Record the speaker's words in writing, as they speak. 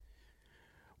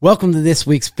Welcome to this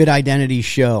week's Fit Identity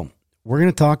Show. We're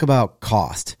going to talk about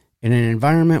cost in an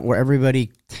environment where everybody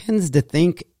tends to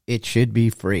think it should be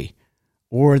free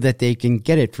or that they can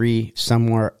get it free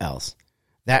somewhere else.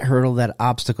 That hurdle, that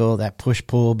obstacle, that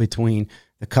push-pull between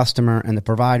the customer and the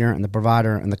provider and the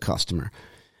provider and the customer.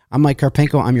 I'm Mike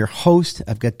Karpenko. I'm your host.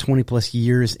 I've got 20 plus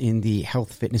years in the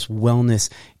health, fitness, wellness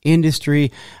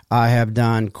industry. I have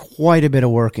done quite a bit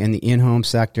of work in the in-home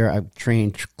sector. I've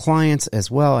trained clients as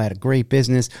well. I had a great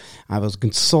business. I was a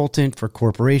consultant for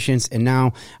corporations, and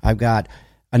now I've got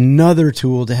another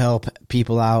tool to help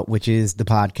people out, which is the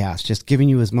podcast. Just giving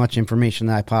you as much information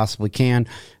that I possibly can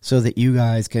so that you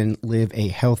guys can live a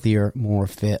healthier, more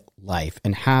fit life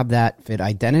and have that fit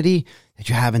identity that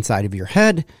you have inside of your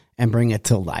head and bring it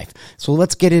to life. So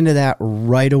let's get into that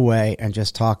right away and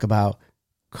just talk about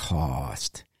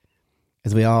cost.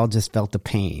 As we all just felt the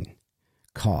pain.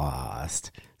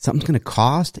 Cost. Something's going to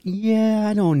cost? Yeah,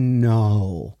 I don't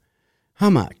know.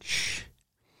 How much?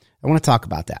 I want to talk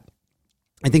about that.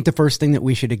 I think the first thing that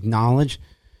we should acknowledge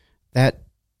that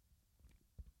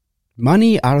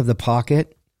money out of the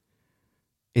pocket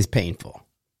is painful.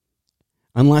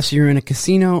 Unless you're in a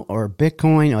casino or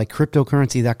Bitcoin, like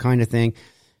cryptocurrency, that kind of thing.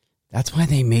 That's why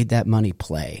they made that money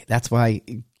play. That's why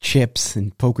chips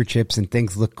and poker chips and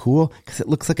things look cool, because it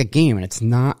looks like a game and it's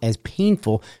not as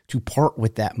painful to part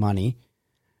with that money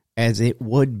as it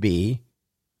would be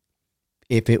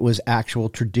if it was actual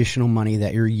traditional money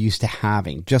that you're used to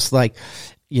having. Just like,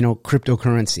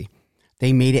 cryptocurrency.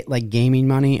 They made it like gaming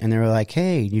money, and they were like,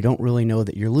 hey, you don't really know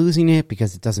that you're losing it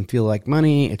because it doesn't feel like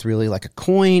money. It's really like a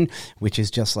coin, which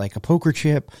is just like a poker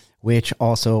chip, which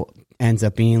also ends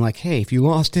up being like, hey, if you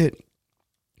lost it,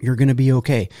 you're going to be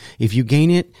okay. If you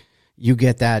gain it, you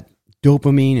get that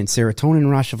dopamine and serotonin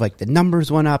rush of like the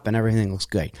numbers went up and everything looks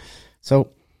good.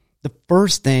 So the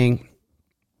first thing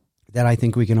that I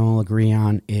think we can all agree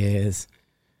on is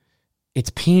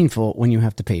it's painful when you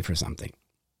have to pay for something.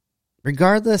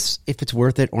 Regardless if it's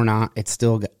worth it or not, it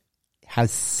still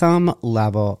has some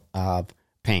level of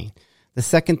pain. The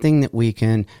second thing that we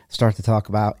can start to talk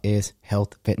about is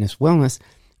health, fitness, wellness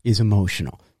is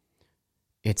emotional.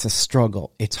 It's a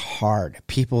struggle. It's hard.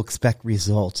 People expect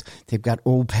results. They've got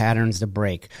old patterns to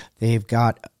break. They've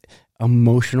got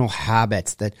emotional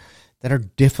habits that are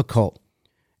difficult.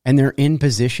 And they're in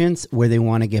positions where they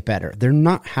want to get better. They're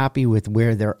not happy with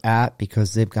where they're at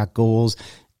because they've got goals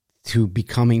to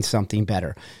becoming something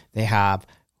better. They have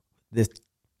this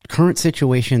current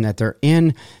situation that they're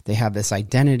in. They have this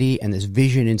identity and this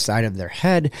vision inside of their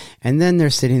head. And then they're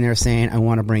sitting there saying, I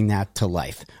want to bring that to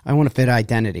life. I want to fit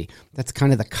identity. That's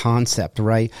kind of the concept,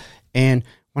 right? And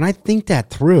when I think that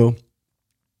through,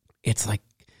 it's like,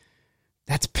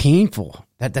 that's painful.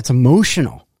 That's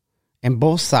emotional. And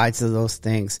both sides of those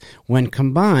things, when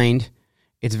combined,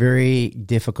 it's very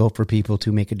difficult for people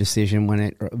to make a decision when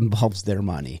it involves their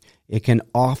money. It can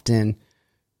often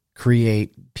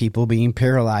create people being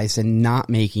paralyzed and not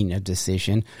making a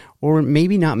decision, or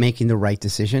maybe not making the right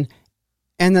decision.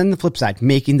 And then the flip side,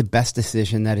 making the best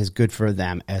decision that is good for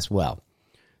them as well.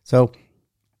 So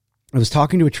I was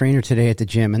talking to a trainer today at the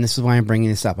gym, and this is why I'm bringing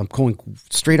this up. I'm going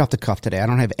straight off the cuff today. I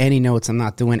don't have any notes. I'm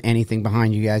not doing anything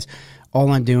behind you guys.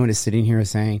 All I'm doing is sitting here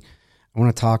saying, I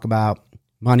want to talk about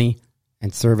money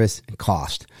and service and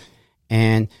cost.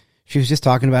 And she was just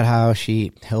talking about how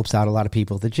she helps out a lot of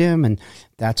people at the gym, and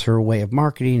that's her way of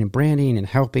marketing and branding and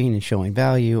helping and showing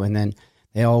value. And then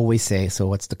they always say, so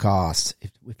what's the cost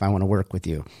if I want to work with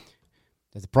you?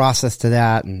 There's a process to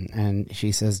that. And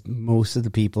she says most of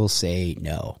the people say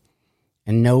no.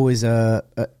 And no is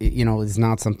is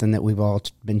not something that we've all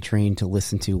been trained to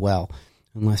listen to well,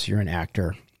 unless you're an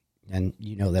actor. And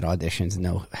you know that auditions,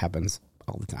 no happens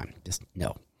all the time. Just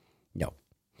no.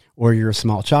 Or you're a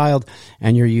small child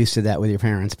and you're used to that with your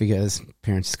parents because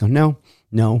parents just go,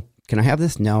 no. Can I have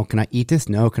this? No. Can I eat this?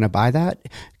 No. Can I buy that?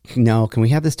 No. Can we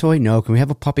have this toy? No. Can we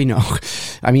have a puppy? No.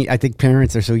 I mean, I think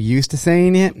parents are so used to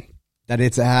saying it that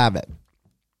it's a habit.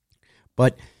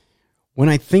 But when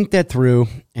I think that through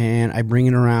and I bring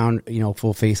it around,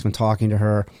 full face when talking to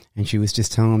her, and she was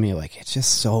just telling me like, it's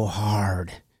just so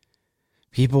hard.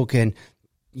 People can,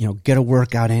 get a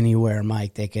workout anywhere,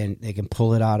 Mike. They can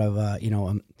pull it out of a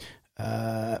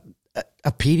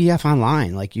PDF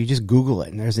online. Like you just Google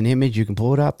it and there's an image. You can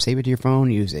pull it up, save it to your phone,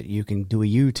 use it. You can do a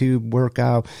YouTube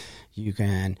workout. You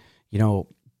can,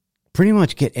 pretty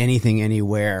much get anything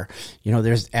anywhere.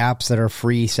 There's apps that are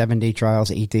free, 7-day trials,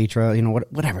 8-day trials,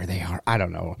 whatever they are. I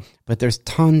don't know. But there's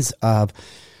tons of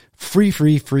free.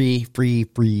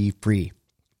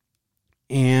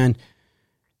 And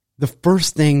the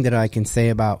first thing that I can say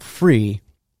about free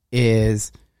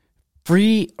is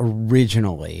free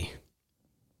originally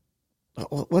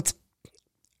let's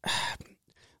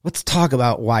talk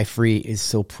about why free is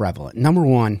so prevalent. Number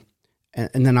one,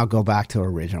 and then I'll go back to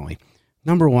originally.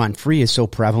 Number one, free is so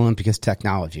prevalent because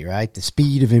technology, right? The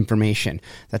speed of information.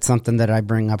 That's something that I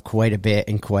bring up quite a bit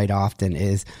and quite often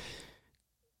is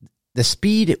the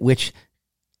speed at which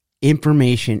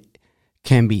information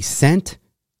can be sent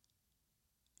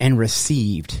and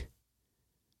received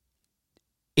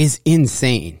is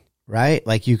insane, right?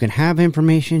 Like you can have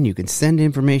information, you can send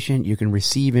information, you can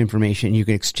receive information, you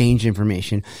can exchange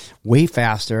information way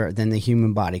faster than the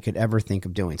human body could ever think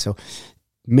of doing. So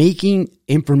making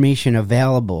information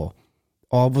available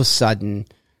all of a sudden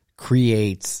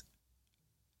creates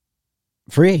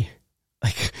free.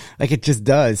 Like it just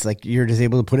does. Like you're just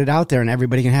able to put it out there and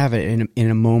everybody can have it in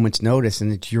a moment's notice.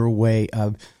 And it's your way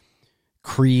of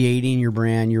creating your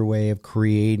brand, your way of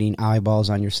creating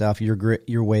eyeballs on yourself,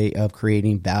 your way of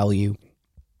creating value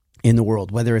in the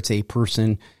world, whether it's a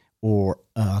person or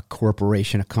a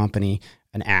corporation, a company,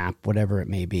 an app, whatever it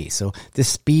may be. So the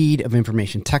speed of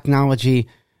information, technology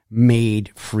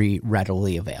made free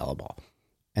readily available.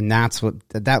 And that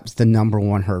was the number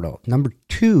one hurdle. Number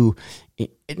two,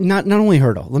 not only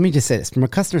hurdle, let me just say this, from a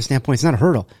customer standpoint, it's not a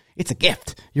hurdle. It's a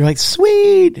gift. You're like,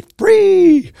 sweet,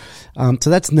 free. So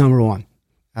that's number one.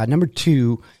 Number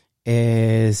two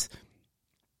is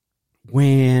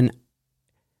when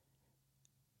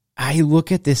I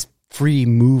look at this free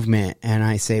movement and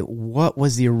I say, what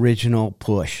was the original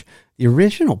push? The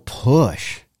original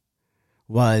push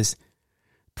was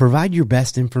provide your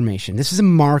best information. This is a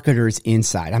marketer's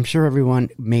insight. I'm sure everyone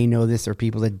may know this or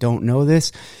people that don't know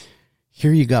this.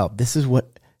 Here you go. This is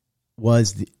what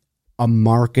was a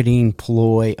marketing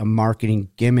ploy, a marketing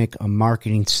gimmick, a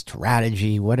marketing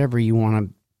strategy, whatever you want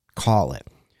to call it,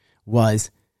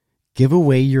 was give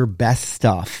away your best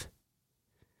stuff.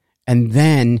 And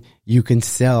then you can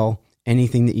sell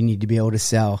anything that you need to be able to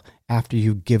sell after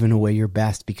you've given away your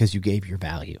best because you gave your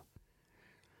value.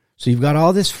 So you've got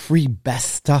all this free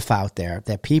best stuff out there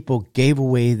that people gave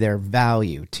away their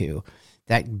value to,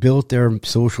 that built their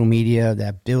social media,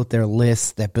 that built their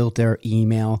lists, that built their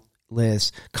email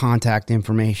lists, contact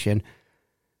information.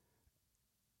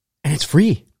 And it's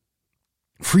free.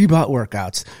 Free butt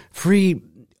workouts, free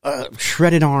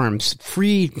shredded arms,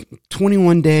 free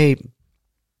 21-day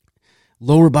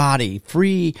lower body,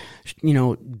 free,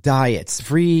 diets,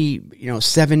 free,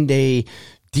 7-day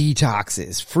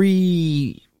detoxes,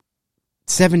 free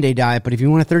 7-day diet. But if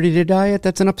you want a 30-day diet,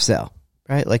 that's an upsell,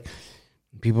 right? Like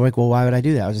people are like, well, why would I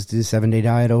do that? I'll just do the 7-day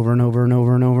diet over and over and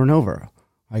over and over and over.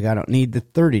 I don't need the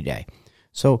 30-day.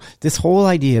 So this whole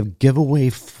idea of give away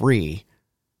free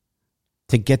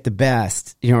to get the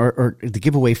best, or the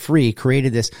giveaway free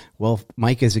created this, well,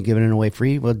 Mike isn't giving it away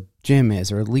free. Well, Jim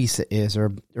is, or Lisa is,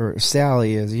 or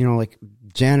Sally is, like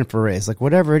Jennifer is, like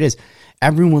whatever it is.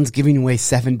 Everyone's giving away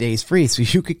 7 days free. So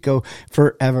you could go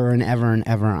forever and ever and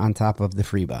ever on top of the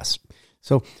free bus.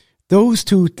 So those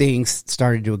two things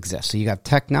started to exist. So you got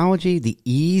technology, the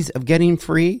ease of getting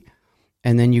free,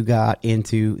 and then you got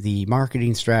into the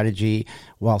marketing strategy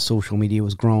while social media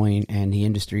was growing and the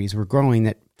industries were growing,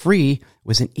 that free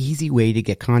was an easy way to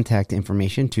get contact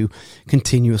information to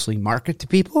continuously market to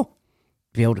people,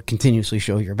 be able to continuously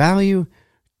show your value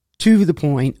to the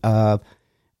point of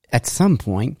at some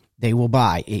point they will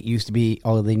buy. It used to be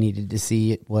all they needed to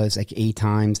see it was like 8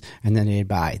 times and then they'd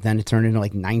buy. Then it turned into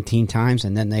like 19 times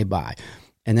and then they buy.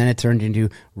 And then it turned into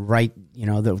write,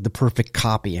 the perfect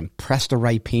copy and press the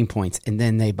right pain points and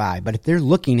then they buy. But if they're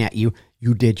looking at you,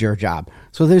 you did your job.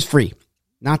 So there's free,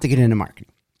 not to get into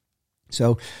marketing.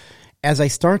 So as I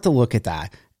start to look at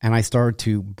that and I start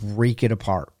to break it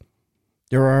apart,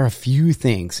 there are a few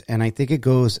things, and I think it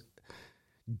goes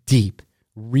deep,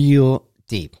 real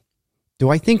deep. Do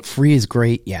I think free is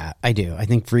great? Yeah, I do. I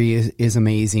think free is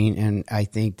amazing. And I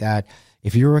think that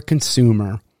if you're a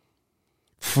consumer,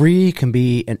 free can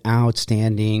be an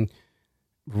outstanding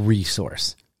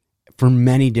resource for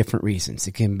many different reasons.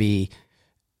 It can be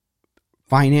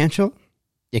financial.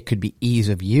 It could be ease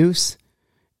of use.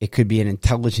 It could be an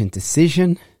intelligent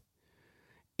decision.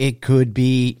 It could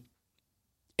be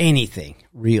anything,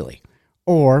 really.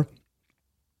 Or,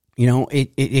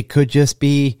 it could just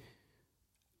be,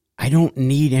 I don't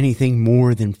need anything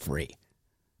more than free.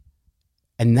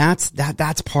 And that's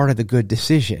part of the good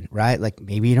decision, right? Like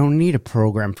maybe you don't need a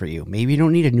program for you. Maybe you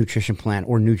don't need a nutrition plan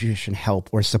or nutrition help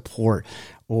or support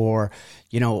or,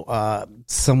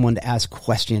 someone to ask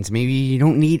questions. Maybe you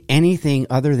don't need anything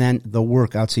other than the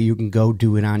workout so you can go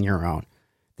do it on your own.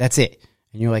 That's it.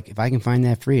 And you're like, if I can find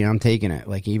that free, I'm taking it.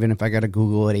 Like even if I got to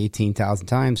Google it 18,000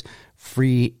 times,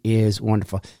 free is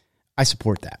wonderful. I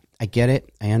support that. I get it.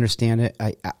 I understand it.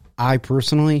 I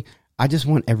personally, I just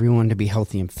want everyone to be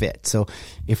healthy and fit. So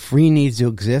if free needs to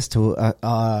exist to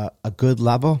a good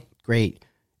level, great.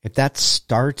 If that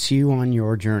starts you on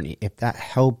your journey, if that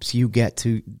helps you get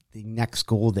to the next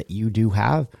goal that you do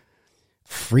have,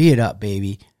 free it up,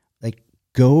 baby. Like,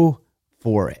 go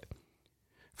for it.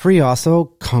 Free also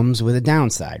comes with a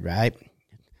downside, right?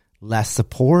 Less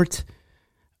support,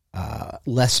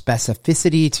 less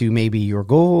specificity to maybe your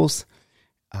goals,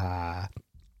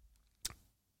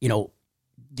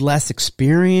 less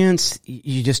experience.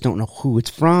 You just don't know who it's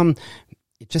from.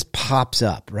 It just pops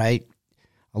up, right?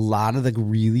 A lot of the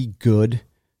really good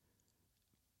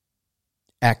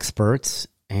experts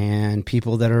and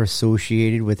people that are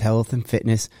associated with health and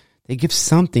fitness, they give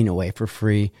something away for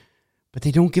free, but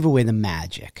they don't give away the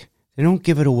magic. They don't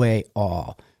give it away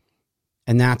all.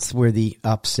 And that's where the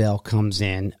upsell comes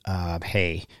in.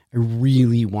 Hey, I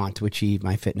really want to achieve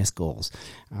my fitness goals.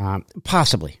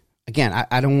 Possibly. Again,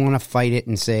 I don't want to fight it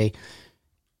and say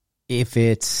if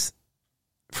it's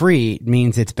free, it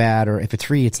means it's bad, or if it's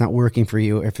free, it's not working for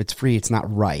you, or if it's free, it's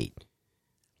not right.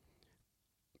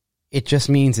 It just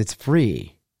means it's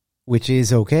free, which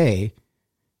is okay.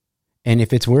 And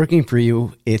if it's working for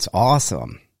you, it's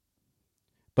awesome.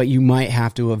 But you might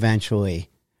have to eventually,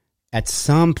 at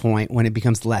some point when it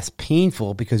becomes less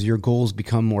painful because your goals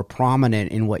become more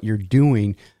prominent in what you're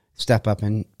doing, step up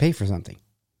and pay for something.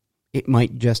 It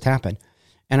might just happen.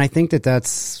 And I think that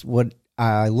that's what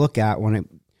I look at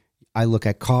when I look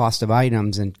at cost of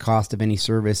items and cost of any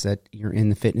service that you're in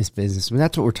the fitness business. I mean,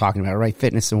 that's what we're talking about, right?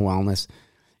 Fitness and wellness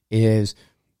is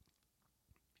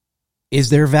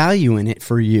there value in it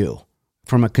for you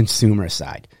from a consumer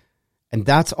side? And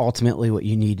that's ultimately what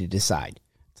you need to decide.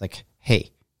 It's like,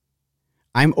 hey,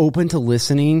 I'm open to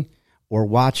listening or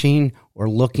watching or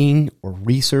looking or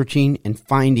researching and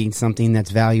finding something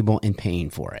that's valuable and paying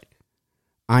for it.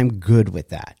 I'm good with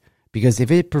that. Because if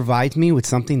it provides me with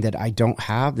something that I don't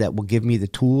have that will give me the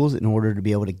tools in order to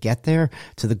be able to get there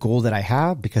to the goal that I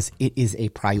have, because it is a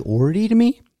priority to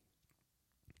me,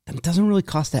 then it doesn't really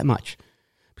cost that much.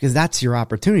 Because that's your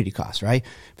opportunity cost, right?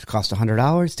 If it costs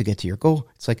 $100 to get to your goal,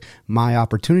 it's like my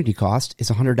opportunity cost is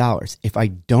 $100. If I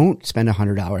don't spend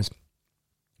 $100,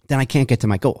 then I can't get to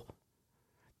my goal.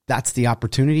 That's the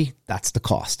opportunity. That's the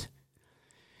cost.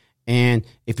 And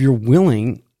if you're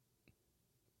willing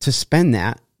to spend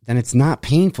that, then it's not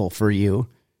painful for you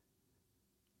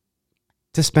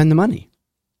to spend the money.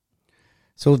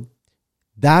 So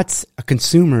that's a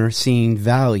consumer seeing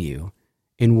value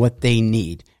in what they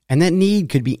need. And that need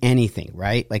could be anything,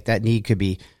 right? Like that need could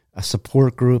be a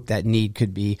support group. That need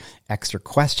could be extra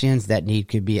questions. That need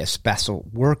could be a special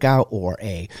workout or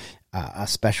a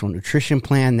special nutrition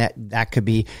plan. That could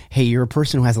be, hey, you're a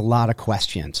person who has a lot of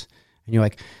questions. And you're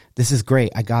like, this is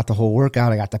great. I got the whole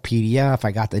workout. I got the PDF.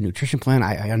 I got the nutrition plan.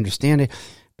 I understand it,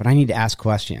 but I need to ask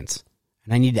questions,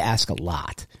 and I need to ask a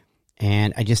lot.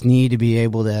 And I just need to be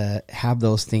able to have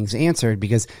those things answered,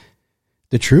 because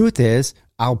the truth is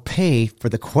I'll pay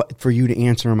for you to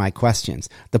answer my questions.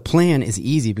 The plan is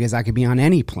easy because I could be on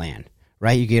any plan,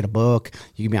 right? You get a book,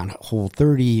 you can be on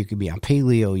Whole30, you could be on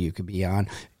paleo, you could be on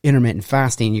intermittent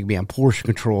fasting, you could be on portion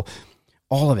control,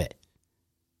 all of it.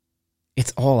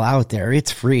 It's all out there.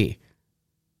 It's free.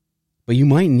 But you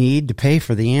might need to pay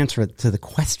for the answer to the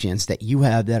questions that you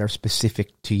have that are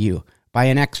specific to you by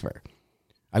an expert.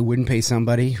 I wouldn't pay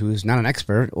somebody who's not an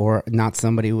expert or not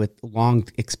somebody with long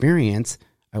experience.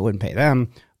 I wouldn't pay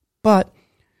them. But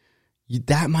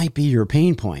that might be your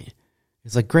pain point.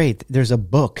 It's like, great, there's a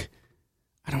book.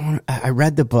 I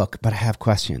read the book, but I have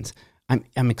questions.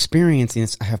 I'm experiencing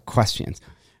this. I have questions.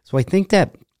 So I think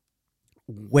that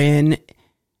when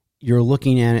you're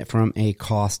looking at it from a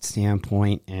cost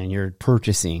standpoint and you're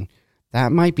purchasing,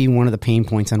 that might be one of the pain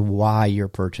points on why you're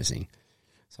purchasing.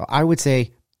 So I would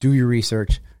say do your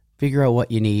research, figure out what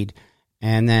you need,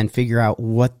 and then figure out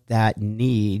what that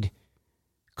need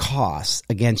costs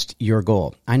against your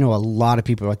goal. I know a lot of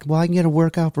people are like, well, I can get a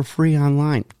workout for free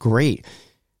online. Great.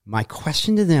 My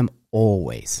question to them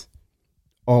always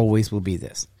will be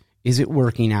this. Is it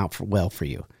working out well for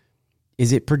you?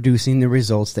 Is it producing the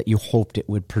results that you hoped it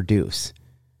would produce?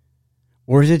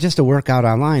 Or is it just a workout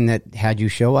online that had you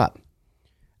show up?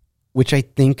 Which I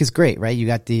think is great, right? You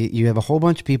have a whole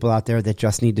bunch of people out there that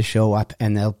just need to show up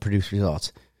and they'll produce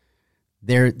results.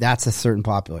 That's a certain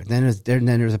population. Then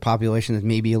there's a population that's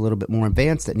maybe a little bit more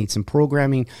advanced that needs some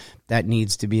programming, that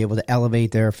needs to be able to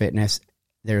elevate their fitness.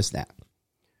 There's that.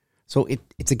 So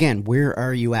it's again, where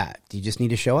are you at? Do you just need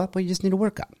to show up, or you just need a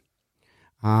workout?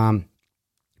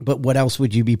 But what else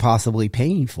would you be possibly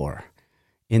paying for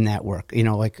in that work?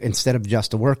 Like instead of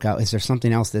just a workout, is there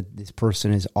something else that this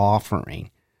person is offering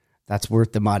That's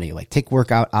worth the money. Like, take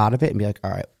workout out of it and be like,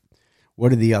 all right,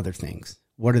 what are the other things?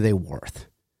 What are they worth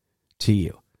to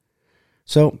you?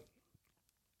 So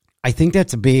I think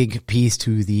that's a big piece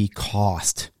to the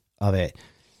cost of it.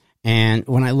 And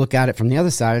when I look at it from the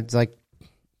other side, it's like,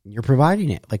 you're providing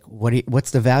it. Like,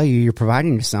 what's the value you're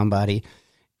providing to somebody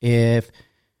if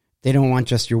they don't want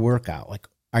just your workout? Like,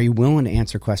 are you willing to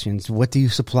answer questions? What do you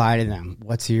supply to them?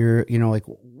 What's your, like,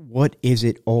 what is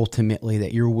it ultimately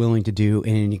that you're willing to do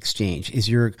in an exchange? Is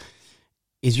your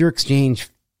exchange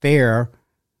fair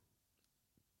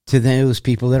to those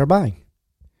people that are buying?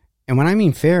 And when I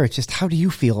mean fair, it's just, how do you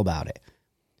feel about it?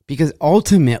 Because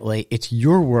ultimately, it's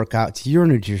your workout, it's your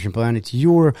nutrition plan, it's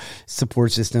your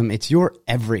support system, it's your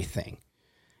everything.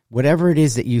 Whatever it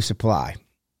is that you supply.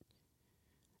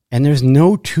 And there's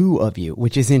no two of you,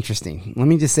 which is interesting. Let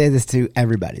me just say this to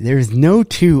everybody. There is no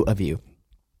two of you.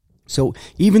 So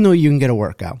even though you can get a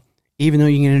workout, even though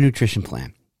you can get a nutrition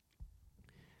plan,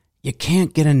 you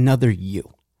can't get another you.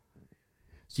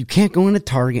 So you can't go into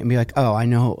Target and be like, oh, I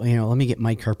know, let me get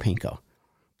Mike Karpenko.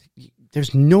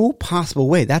 There's no possible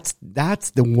way. That's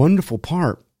the wonderful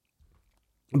part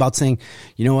about saying,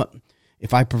 you know what?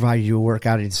 If I provided you a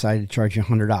workout, I decided to charge you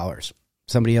 $100.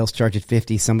 Somebody else charges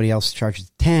 $50. Somebody else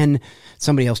charges $10.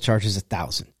 Somebody else charges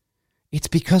 $1,000. It's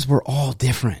because we're all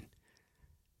different.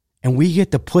 And we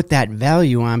get to put that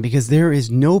value on, because there is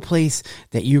no place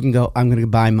that you can go, I'm going to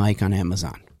buy Mike on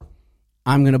Amazon.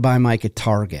 I'm going to buy Mike at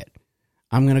Target.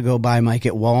 I'm going to go buy Mike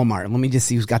at Walmart. Let me just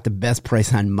see who's got the best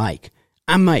price on Mike.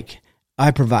 I'm Mike.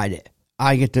 I provide it.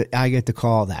 I get to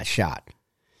call that shot.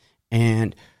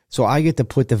 And so I get to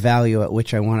put the value at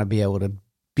which I want to be able to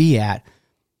be at.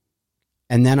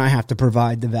 And then I have to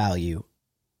provide the value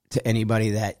to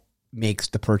anybody that makes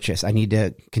the purchase. I need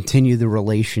to continue the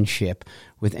relationship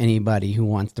with anybody who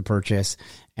wants to purchase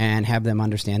and have them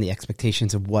understand the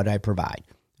expectations of what I provide.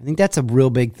 I think that's a real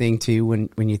big thing too,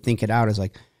 when you think it out, is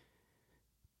like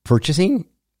purchasing,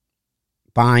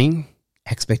 buying,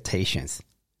 expectations.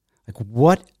 Like,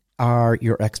 what are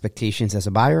your expectations as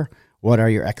a buyer? What are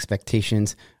your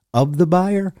expectations of the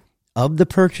buyer, of the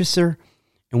purchaser?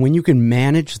 And when you can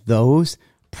manage those,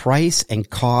 price and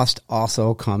cost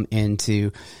also come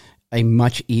into a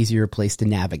much easier place to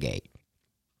navigate.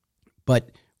 But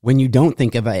when you don't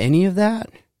think about any of that,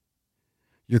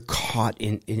 you're caught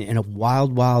in a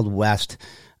wild, wild west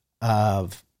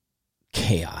of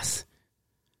chaos.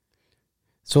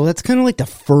 So that's kind of like the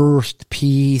first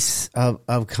piece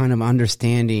of kind of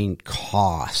understanding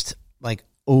cost, like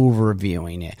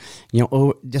overviewing it.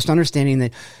 Just understanding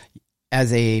that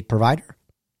as a provider,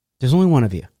 there's only one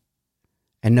of you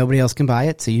and nobody else can buy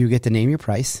it. So you get to name your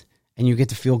price and you get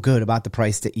to feel good about the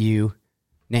price that you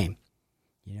name.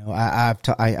 I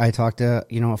talked to,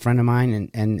 a friend of mine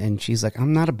and she's like,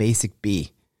 I'm not a basic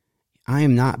B. I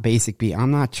am not basic B.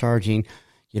 I'm not charging,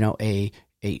 a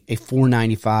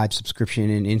 $4.95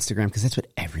 subscription in Instagram, because that's what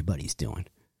everybody's doing.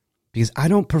 Because I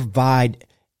don't provide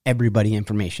everybody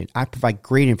information. I provide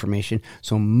great information.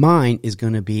 So mine is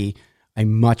going to be a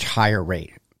much higher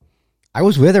rate. I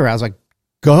was with her. I was like,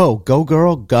 go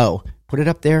girl, go. Put it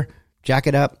up there, jack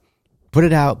it up, put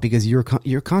it out, because your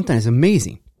content is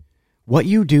amazing. What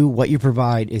you do, what you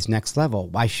provide is next level.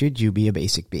 Why should you be a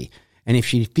basic B? And if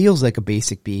she feels like a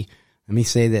basic B, let me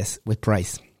say this with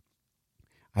price.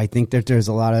 I think that there's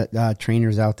a lot of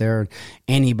trainers out there,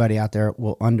 anybody out there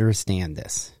will understand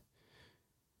this.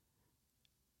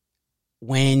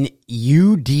 When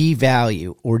you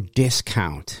devalue or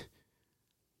discount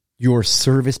your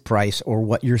service price or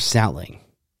what you're selling,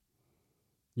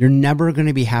 you're never going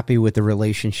to be happy with the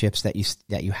relationships that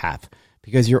you have,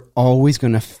 because you're always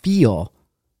going to feel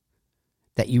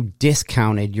that you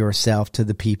discounted yourself to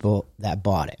the people that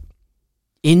bought it.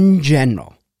 In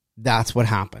general, that's what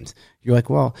happens. You're like,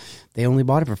 well, they only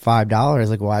bought it for $5.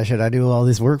 Like, why should I do all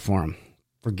this work for them?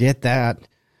 Forget that.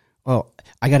 Well,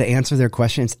 I got to answer their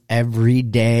questions every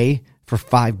day for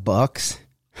 $5.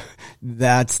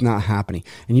 That's not happening.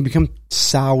 And you become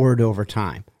soured over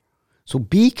time. So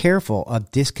be careful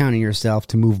of discounting yourself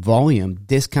to move volume,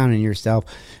 discounting yourself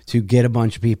to get a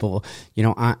bunch of people,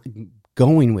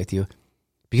 going with you.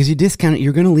 Because you discount it,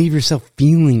 you're going to leave yourself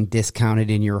feeling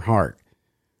discounted in your heart.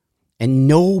 And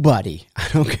nobody, I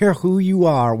don't care who you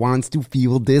are, wants to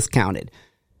feel discounted,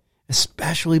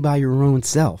 especially by your own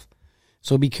self.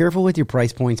 So be careful with your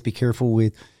price points. Be careful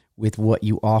with what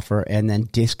you offer, and then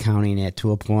discounting it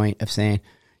to a point of saying,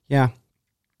 yeah,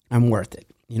 I'm worth it.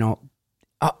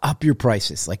 Up your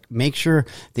prices. Like, make sure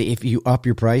that if you up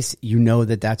your price,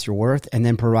 that that's your worth, and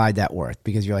then provide that worth,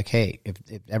 because you're like, hey,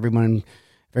 if everyone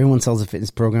sells a fitness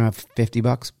program at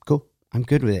 $50, cool. I'm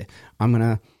good with it. I'm going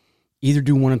to either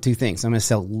do one of two things. I'm going to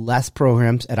sell less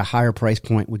programs at a higher price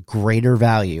point with greater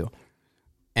value,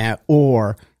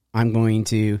 or I'm going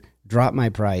to drop my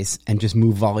price and just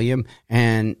move volume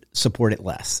and support it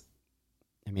less.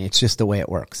 I mean, it's just the way it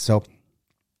works. So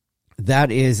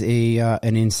that is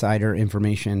an insider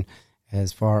information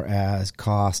as far as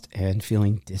cost and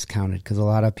feeling discounted, because a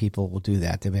lot of people will do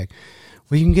that. They'll be like,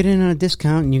 well, you can get in on a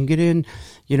discount and you can get in,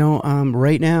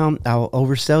 right now I'll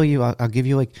oversell you. I'll give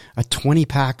you like a 20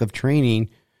 pack of training,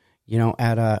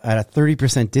 at a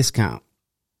 30% discount.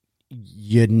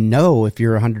 If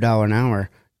you're $100 an hour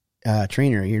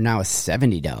trainer, you're now a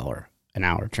 $70 an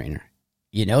hour trainer.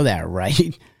 You know that,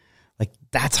 right? Like,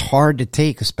 that's hard to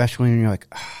take, especially when you're like,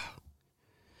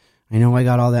 I know I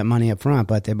got all that money up front,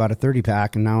 but they bought a 30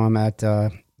 pack and now I'm at,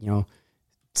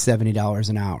 $70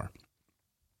 an hour.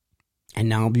 And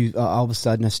now you all of a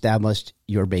sudden established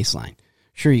your baseline.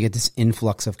 Sure, you get this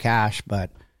influx of cash,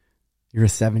 but you're a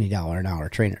 $70 an hour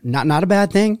trainer. Not a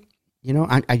bad thing.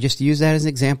 I just use that as an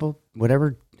example.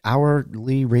 Whatever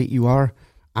hourly rate you are,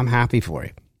 I'm happy for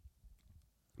you.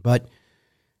 But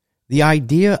the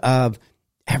idea of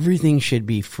everything should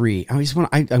be free, I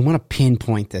want to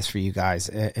pinpoint this for you guys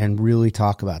and really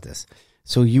talk about this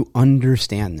so you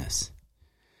understand this.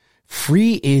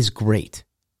 Free is great.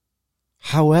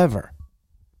 However,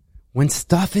 when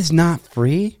stuff is not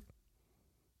free,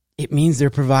 it means they're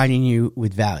providing you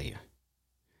with value.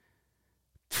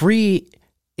 Free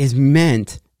is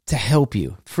meant to help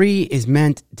you. Free is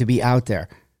meant to be out there.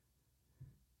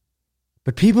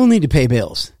 But people need to pay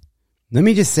bills. Let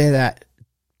me just say that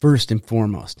first and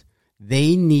foremost.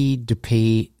 They need to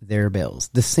pay their bills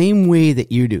the same way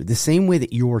that you do, the same way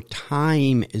that your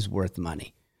time is worth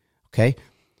money. Okay?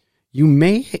 You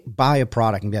may buy a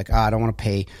product and be like, I don't want to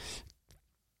pay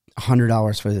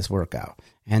 $100 for this workout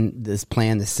and this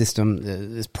plan, this system,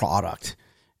 this product.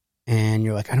 And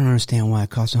you're like, I don't understand why it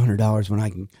costs $100 when I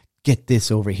can get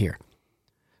this over here.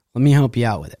 Let me help you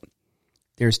out with it.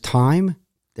 There's time,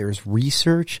 there's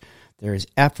research, there's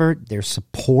effort, there's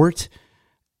support.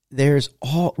 There's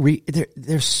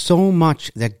so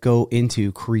much that go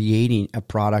into creating a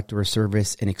product or a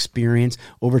service and experience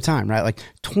over time, right? Like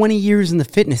 20 years in the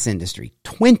fitness industry,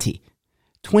 20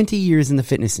 years in the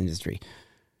fitness industry.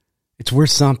 It's worth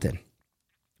something.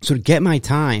 So to get my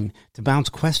time to bounce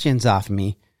questions off of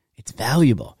me, it's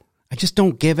valuable. I just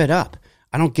don't give it up.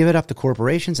 I don't give it up to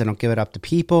corporations. I don't give it up to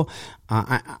people.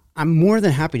 I'm more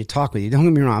than happy to talk with you. Don't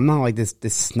get me wrong. I'm not like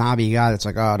this snobby guy that's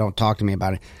like, oh, don't talk to me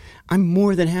about it. I'm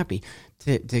more than happy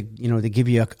to give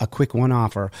you a quick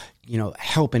one-off or,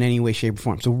 help in any way, shape, or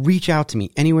form. So reach out to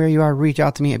me. Anywhere you are, reach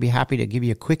out to me. I'd be happy to give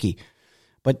you a quickie.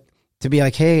 But to be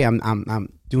like, hey, I'm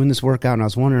doing this workout and I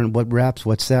was wondering what reps,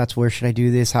 what sets, where should I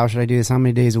do this? How should I do this? How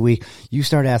many days a week? You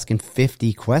start asking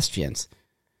 50 questions.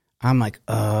 I'm like,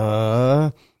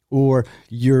 or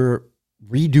you're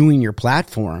redoing your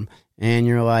platform and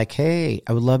you're like, hey,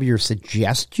 I would love your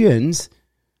suggestions.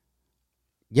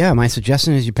 Yeah, my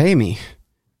suggestion is you pay me.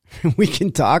 We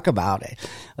can talk about it.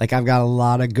 Like, I've got a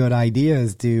lot of good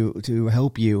ideas to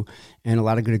help you and a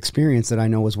lot of good experience that I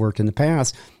know has worked in the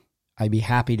past. I'd be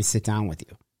happy to sit down with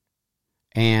you.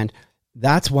 And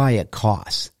that's why it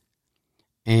costs.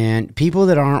 And people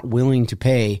that aren't willing to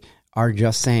pay are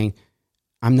just saying,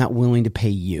 I'm not willing to pay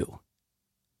you.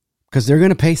 Because they're going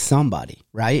to pay somebody,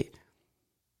 right?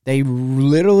 They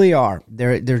literally are.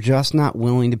 They're just not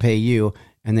willing to pay you,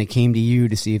 and they came to you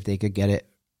to see if they could get it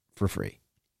for free.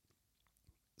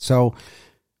 So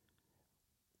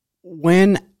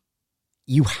when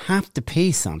you have to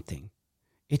pay something,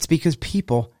 it's because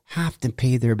people have to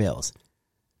pay their bills.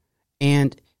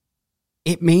 And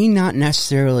it may not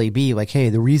necessarily be like, hey,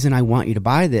 the reason I want you to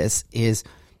buy this is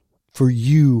for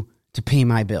you to pay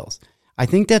my bills. I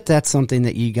think that's something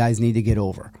that you guys need to get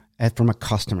over from a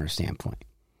customer standpoint.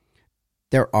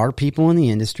 There are people in the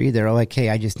industry that are like, hey,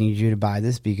 I just need you to buy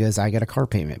this because I got a car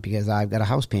payment, because I've got a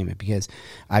house payment, because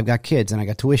I've got kids and I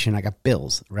got tuition, I got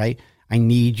bills, right? I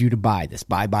need you to buy this.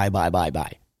 Buy.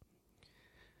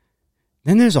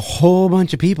 Then there's a whole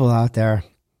bunch of people out there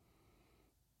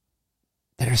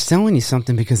that are selling you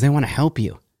something because they want to help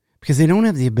you, because they don't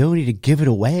have the ability to give it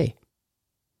away.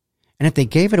 And if they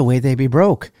gave it away, they'd be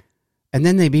broke. And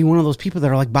then they'd be one of those people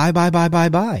that are like,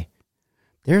 buy.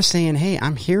 They're saying, hey,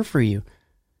 I'm here for you.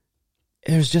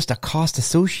 There's just a cost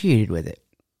associated with it.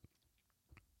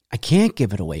 I can't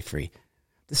give it away free.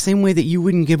 The same way that you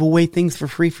wouldn't give away things for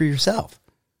free for yourself.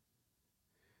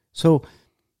 So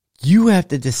you have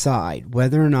to decide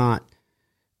whether or not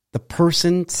the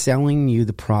person selling you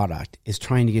the product is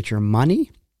trying to get your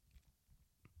money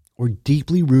or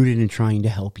deeply rooted in trying to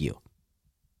help you.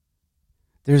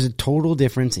 There's a total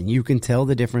difference, and you can tell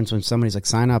the difference when somebody's like,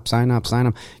 sign up.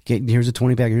 Here's a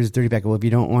 20-pack, here's a 30-pack. Well, if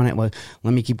you don't want it, well,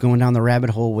 let me keep going down the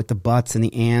rabbit hole with the buts and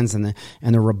the ands and the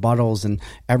rebuttals and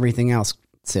everything else.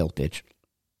 Sales pitch.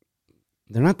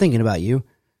 They're not thinking about you,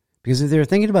 because if they're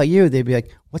thinking about you, they'd be like,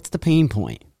 what's the pain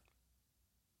point?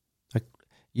 Like,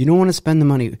 you don't want to spend the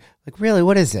money. Like, really,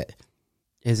 what is it?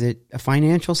 Is it a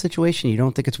financial situation? You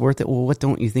don't think it's worth it? Well, what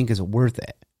don't you think is worth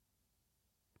it?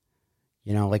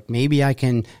 You know, like maybe I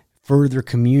can further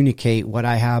communicate what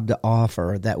I have to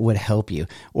offer that would help you.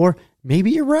 Or maybe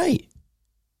you're right,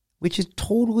 which is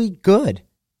totally good.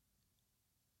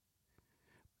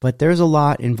 But there's a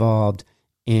lot involved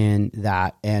in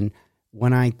that. And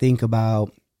when I think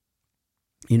about,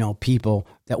 you know, people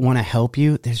that want to help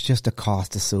you, there's just a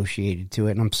cost associated to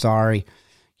it. And I'm sorry,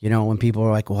 you know, when people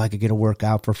are like, well, I could get a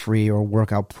workout for free or a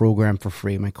workout program for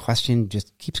free. My question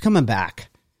just keeps coming back.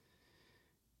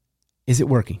 Is it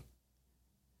working?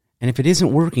 And if it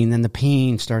isn't working, then the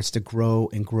pain starts to grow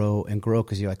and grow and grow,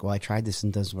 because you're like, well, I tried this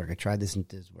and it doesn't work. I tried this and it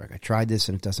doesn't work. I tried this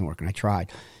and it doesn't work. And I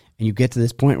tried. And you get to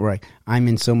this point where I'm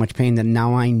in so much pain that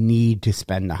now I need to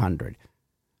spend $100.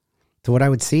 So what I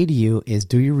would say to you is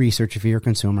do your research if you're a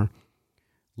consumer.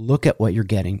 Look at what you're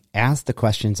getting. Ask the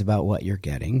questions about what you're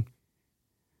getting.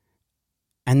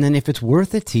 And then if it's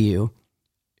worth it to you,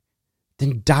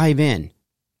 then dive in.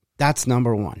 That's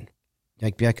number one.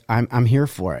 Be like, I'm here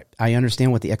for it. I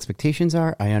understand what the expectations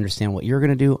are. I understand what you're going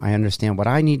to do. I understand what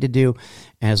I need to do.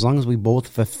 And as long as we both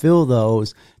fulfill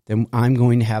those, then I'm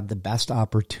going to have the best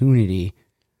opportunity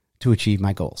to achieve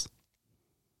my goals.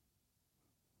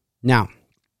 Now,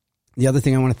 the other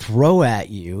thing I want to throw at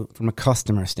you from a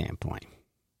customer standpoint,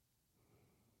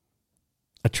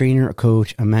 a trainer, a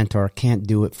coach, a mentor can't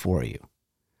do it for you.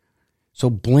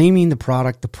 So blaming the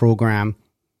product, the program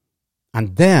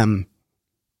on them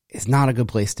is not a good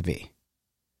place to be.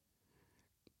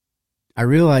 I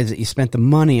realize that you spent the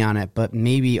money on it, but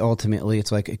maybe ultimately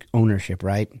it's like ownership,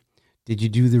 right? Did you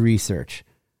do the research?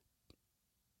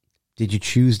 Did you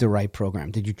choose the right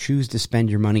program? Did you choose to spend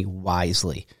your money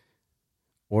wisely?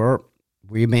 Or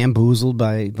were you bamboozled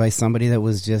by somebody that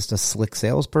was just a slick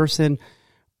salesperson?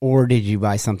 Or did you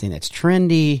buy something that's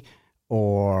trendy?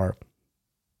 Or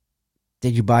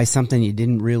did you buy something you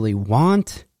didn't really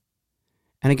want?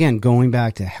 And again, going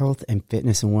back to health and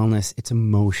fitness and wellness, it's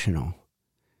emotional.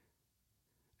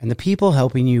 And the people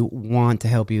helping you want to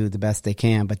help you the best they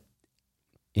can, but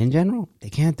in general,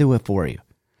 they can't do it for you.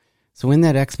 So in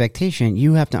that expectation,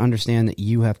 you have to understand that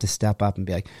you have to step up and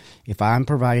be like, if I'm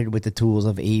provided with the tools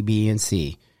of A, B, and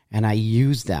C, and I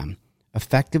use them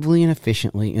effectively and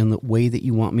efficiently in the way that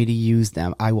you want me to use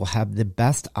them, I will have the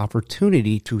best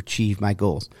opportunity to achieve my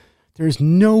goals. There's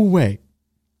no way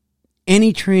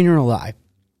any trainer alive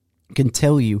can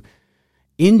tell you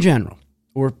in general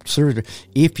or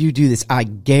if you do this, I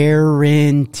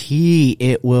guarantee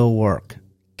it will work.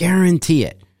 Guarantee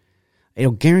it.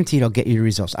 It'll guarantee it'll get you the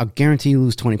results. I'll guarantee you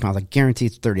lose 20 pounds. I guarantee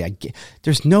it's 30.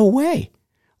 There's no way.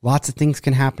 Lots of things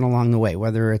can happen along the way,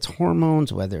 whether it's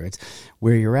hormones, whether it's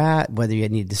where you're at, whether you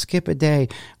need to skip a day,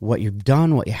 what you've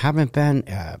done, what you haven't been,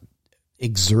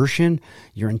 exertion,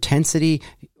 your intensity,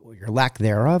 your lack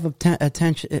thereof of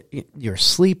attention, your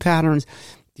sleep patterns.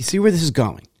 You see where this is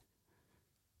going?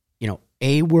 You know,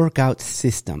 a workout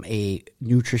system, a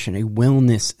nutrition, a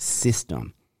wellness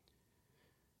system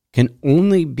can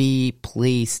only be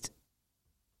placed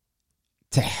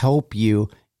to help you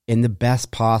in the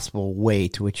best possible way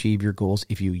to achieve your goals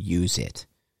if you use it.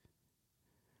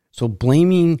 So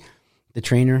blaming the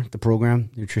trainer, the program,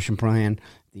 the nutrition plan,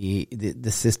 the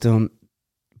system,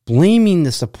 blaming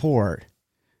the support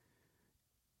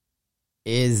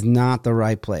is not the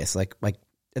right place. Like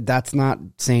that's not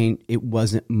saying it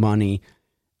wasn't money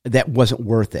that wasn't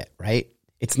worth it, right?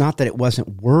 It's not that it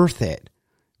wasn't worth it.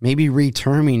 Maybe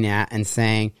reterming that and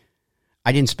saying,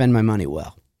 I didn't spend my money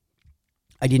well.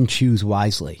 I didn't choose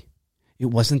wisely. It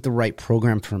wasn't the right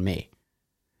program for me.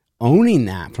 Owning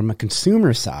that from a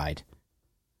consumer side,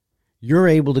 you're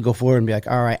able to go forward and be like,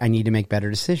 all right, I need to make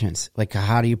better decisions. Like,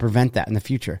 how do you prevent that in the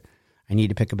future? I need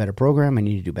to pick a better program. I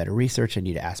need to do better research. I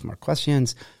need to ask more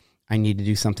questions. I need to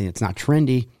do something that's not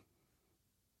trendy.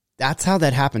 That's how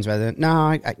that happens. Rather than, no,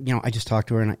 I just talked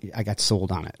to her and I got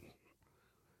sold on it.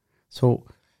 So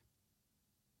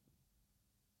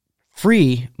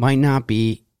free might not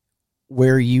be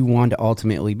where you want to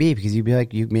ultimately be, because you'd be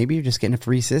like, maybe you're just getting a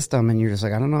free system and you're just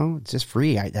like, I don't know, it's just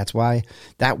free. That's why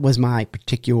that was my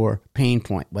particular pain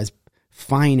point, was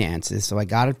finances. So I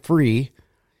got it free,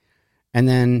 and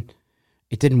then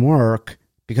it didn't work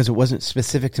because it wasn't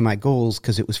specific to my goals,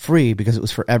 because it was free, because it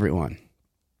was for everyone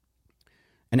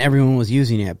and everyone was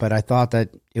using it, but I thought that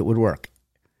it would work.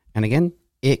 And again,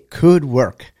 it could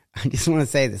work. I just want to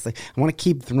say this. Like, I want to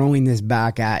keep throwing this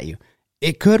back at you.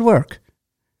 It could work.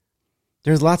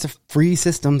 There's lots of free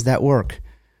systems that work.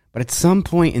 But at some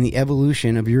point in the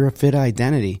evolution of your fit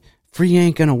identity, free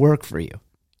ain't going to work for you.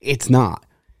 It's not.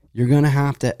 You're going to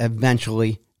have to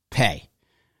eventually pay.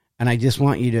 And I just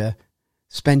want you to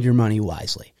spend your money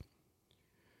wisely.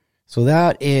 So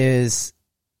that is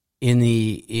in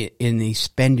the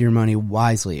spend your money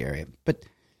wisely area. But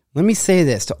let me say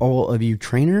this to all of you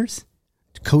trainers,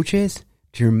 to coaches,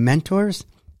 to your mentors.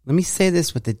 Let me say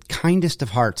this with the kindest of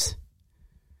hearts.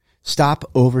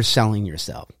 Stop overselling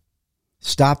yourself.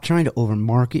 Stop trying to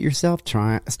overmarket yourself,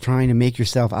 trying to make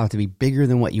yourself out to be bigger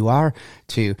than what you are,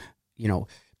 to,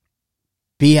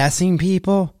 BSing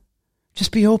people.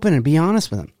 Just be open and be honest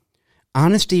with them.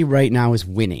 Honesty right now is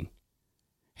winning.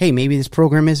 Hey, maybe this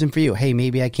program isn't for you. Hey,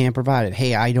 maybe I can't provide it.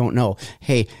 Hey, I don't know.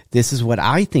 Hey, this is what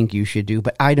I think you should do,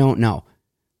 but I don't know.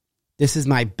 This is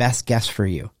my best guess for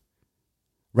you.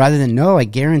 Rather than, no, I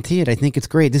guarantee it. I think it's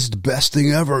great. This is the best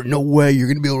thing ever. No way you're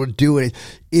going to be able to do it.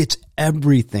 It's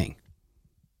everything.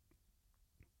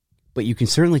 But you can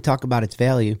certainly talk about its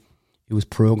value. It was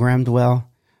programmed well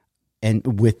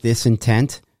and with this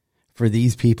intent for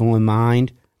these people in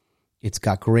mind. It's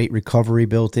got great recovery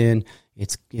built in.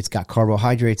 It's got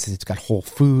carbohydrates. It's got whole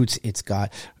foods. It's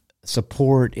got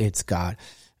support. It's got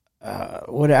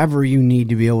whatever you need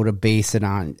to be able to base it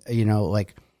on,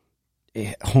 like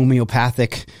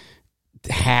homeopathic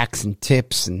hacks and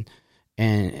tips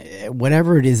and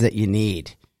whatever it is that you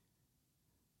need.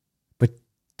 But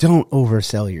don't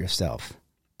oversell yourself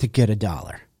to get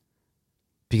 $1,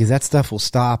 because that stuff will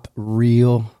stop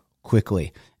real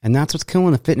quickly. And that's what's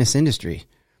killing the fitness industry.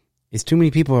 Is too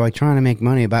many people are like trying to make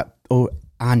money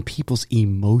on people's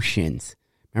emotions.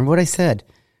 Remember what I said?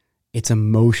 It's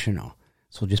emotional.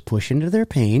 So just push into their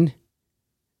pain,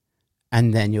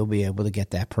 and then you'll be able to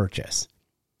get that purchase.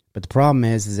 But the problem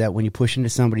is that when you push into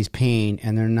somebody's pain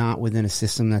and they're not within a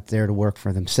system that's there to work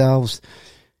for themselves,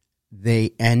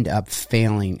 they end up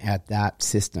failing at that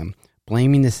system,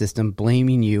 blaming the system,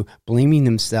 blaming you, blaming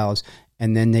themselves,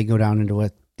 and then they go down into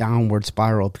a downward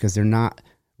spiral because they're not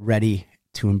ready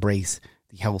to embrace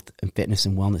the health and fitness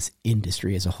and wellness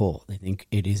industry as a whole. They think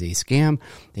it is a scam.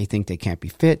 They think they can't be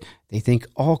fit. They think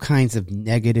all kinds of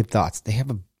negative thoughts. They have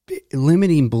a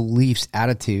limiting beliefs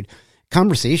attitude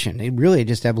conversation. They really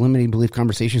just have limiting belief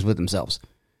conversations with themselves.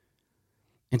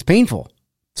 It's painful.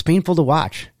 It's painful to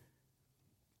watch.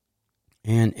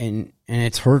 And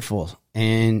it's hurtful.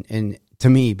 And to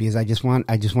me, because I just want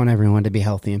everyone to be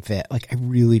healthy and fit. Like, I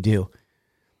really do.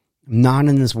 I'm not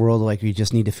in this world like you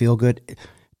just need to feel good.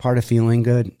 Part of feeling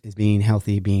good is being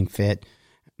healthy, being fit.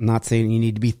 I'm not saying you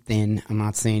need to be thin. I'm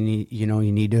not saying you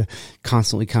need to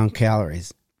constantly count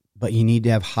calories, but you need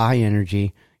to have high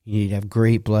energy. You need to have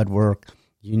great blood work.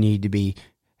 You need to be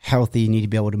healthy. You need to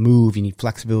be able to move. You need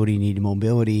flexibility. You need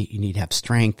mobility. You need to have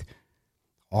strength.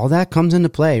 All that comes into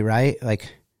play, right?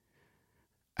 Like,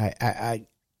 I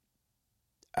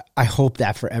hope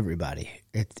that for everybody.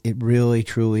 It really,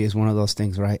 truly is one of those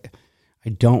things, right? I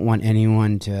don't want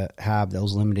anyone to have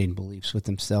those limiting beliefs with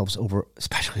themselves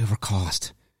especially over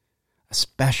cost.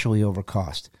 Especially over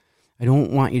cost. I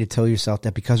don't want you to tell yourself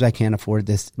that because I can't afford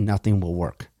this, nothing will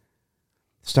work.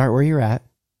 Start where you're at.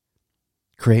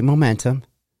 Create momentum.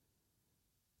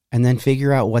 And then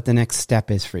figure out what the next step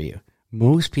is for you.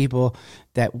 Most people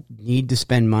that need to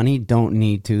spend money don't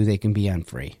need to. They can be on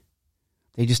free.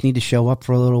 They just need to show up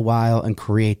for a little while and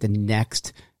create the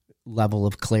next level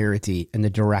of clarity and the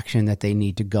direction that they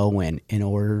need to go in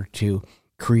order to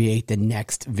create the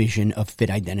next vision of fit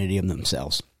identity of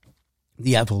themselves.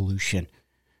 The evolution.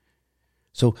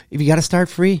 So if you got to start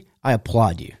free, I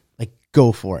applaud you. Like,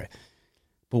 go for it.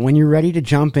 But when you're ready to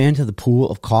jump into the pool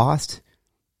of cost,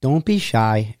 don't be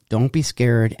shy. Don't be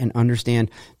scared, and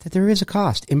understand that there is a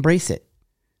cost. Embrace it.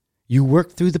 You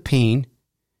worked through the pain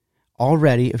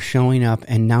already of showing up,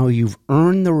 and now you've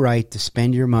earned the right to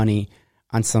spend your money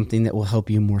on something that will help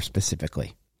you more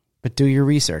specifically. But do your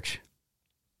research.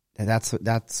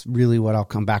 That's really what I'll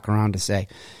come back around to say.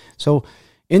 So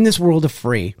in this world of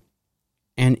free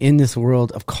and in this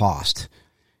world of cost,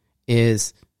 there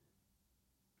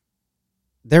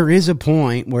is a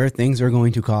point where things are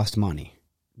going to cost money.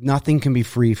 Nothing can be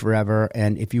free forever.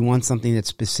 And if you want something that's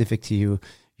specific to you,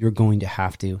 you're going to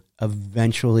have to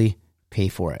eventually pay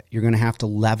for it. You're going to have to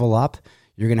level up.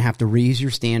 You're going to have to raise your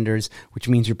standards, which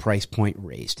means your price point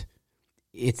raised.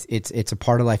 It's a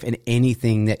part of life in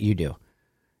anything that you do.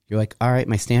 You're like, all right,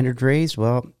 my standards raised.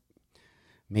 Well,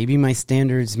 maybe my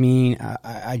standards mean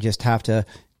I just have to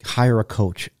hire a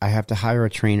coach. I have to hire a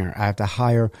trainer. I have to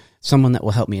hire someone that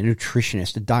will help me, a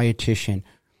nutritionist, a dietitian,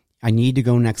 I need to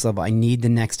go next level. I need the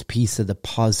next piece of the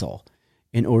puzzle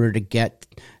in order to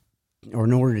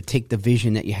take the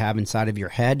vision that you have inside of your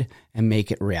head and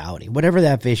make it reality. Whatever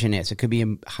that vision is. It could be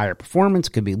a higher performance,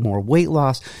 could be more weight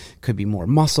loss, could be more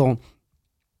muscle,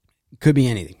 could be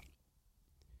anything.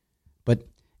 But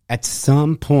at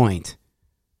some point,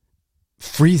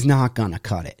 free's not going to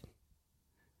cut it.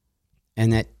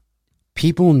 And that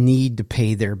people need to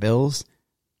pay their bills,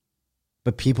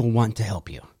 but people want to help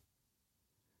you.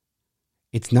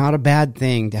 It's not a bad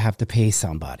thing to have to pay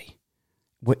somebody,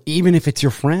 even if it's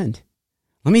your friend.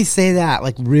 Let me say that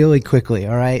like really quickly,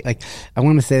 all right? Like I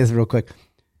want to say this real quick.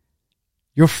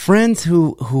 Your friends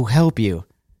who help you,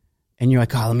 and you're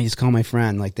like, oh, let me just call my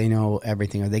friend. Like they know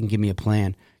everything, or they can give me a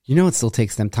plan. You know it still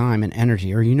takes them time and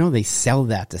energy, or you know they sell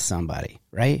that to somebody,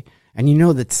 right? And you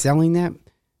know that selling that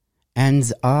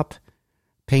ends up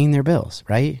paying their bills,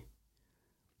 right?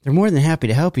 They're more than happy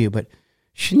to help you, but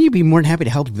shouldn't you be more than happy to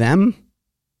help them?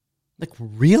 Like,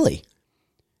 really?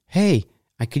 Hey,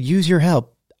 I could use your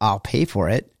help. I'll pay for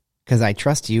it because I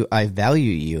trust you. I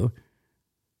value you.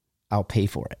 I'll pay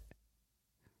for it.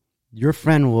 Your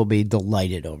friend will be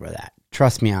delighted over that.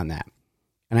 Trust me on that.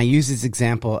 And I use this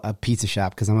example of pizza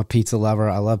shop because I'm a pizza lover.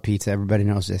 I love pizza. Everybody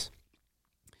knows this.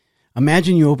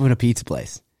 Imagine you open a pizza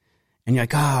place and you're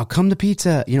like, oh, come to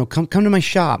pizza. Come to my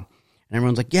shop. And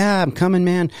everyone's like, yeah, I'm coming,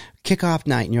 man. Kickoff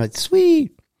night. And you're like,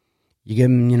 sweet. You give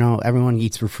them, everyone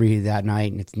eats for free that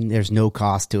night, and there's no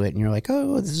cost to it. And you're like,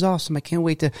 oh, this is awesome. I can't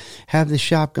wait to have this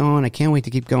shop going. I can't wait to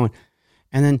keep going.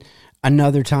 And then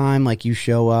another time, like you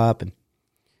show up and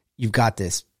you've got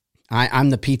this. I'm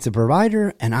the pizza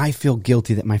provider, and I feel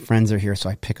guilty that my friends are here,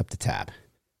 so I pick up the tab.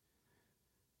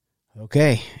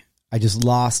 Okay, I just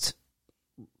lost,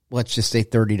 let's just say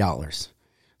 $30.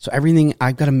 So everything,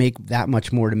 I've got to make that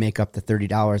much more to make up the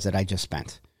 $30 that I just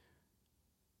spent.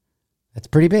 That's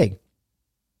pretty big.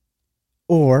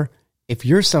 Or if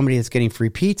you're somebody that's getting free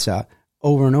pizza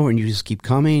over and over and you just keep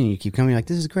coming and you keep coming like,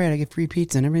 this is great, I get free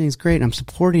pizza and everything's great and I'm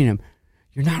supporting them.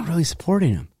 You're not really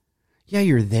supporting them. Yeah,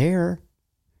 you're there.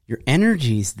 Your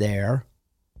energy's there.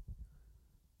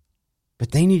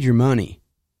 But they need your money.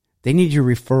 They need your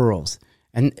referrals.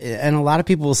 And a lot of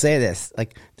people will say this,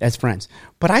 like, as friends.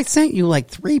 But I sent you like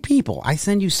 3 people. I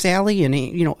send you Sally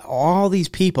and, all these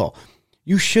people.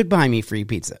 You should buy me free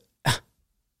pizza.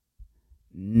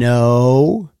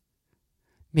 No.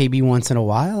 Maybe once in a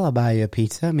while I'll buy you a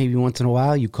pizza. Maybe once in a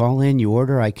while you call in, you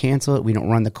order, I cancel it. We don't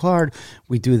run the card.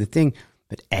 We do the thing.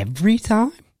 But every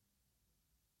time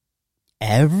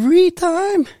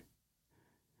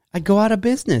I'd go out of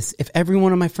business if every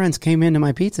one of my friends came into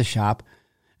my pizza shop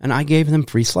and I gave them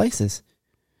free slices.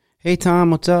 Hey,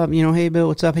 Tom, what's up? Hey, Bill,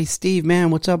 what's up? Hey, Steve,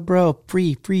 man, what's up, bro?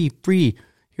 Free.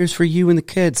 Here's for you and the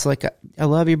kids. Like, I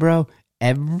love you, bro.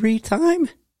 Every time.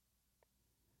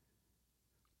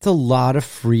 It's a lot of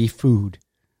free food,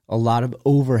 a lot of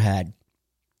overhead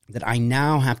that I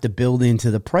now have to build into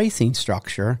the pricing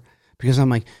structure because I'm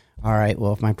like, all right,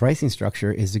 well, if my pricing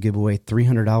structure is to give away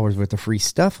 $300 worth of free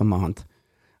stuff a month,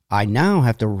 I now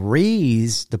have to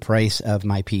raise the price of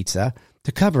my pizza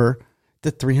to cover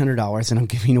the $300 that I'm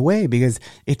giving away because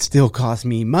it still costs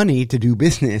me money to do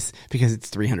business because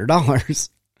it's $300.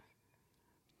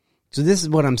 So this is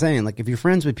what I'm saying. Like, if you're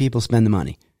friends with people, spend the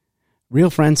money. Real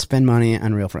friends spend money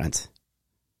on real friends.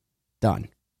 Done.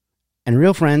 And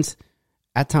real friends,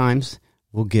 at times,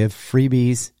 will give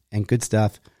freebies and good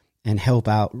stuff and help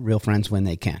out real friends when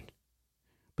they can.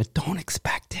 But don't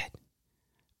expect it.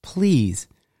 Please,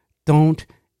 don't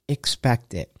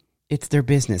expect it. It's their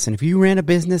business. And if you ran a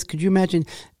business, could you imagine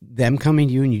them coming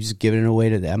to you and you just giving it away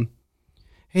to them?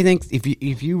 Hey, thanks.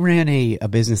 If you ran a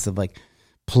business of like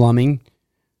plumbing,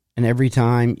 and every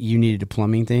time you needed a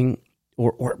plumbing thing,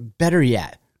 or better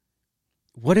yet,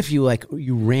 what if you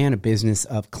ran a business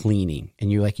of cleaning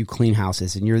and you clean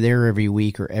houses and you're there every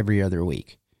week or every other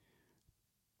week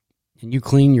and you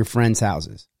clean your friends'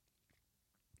 houses?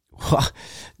 Well,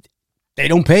 they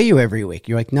don't pay you every week.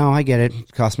 You're like, no, I get it.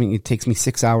 It takes me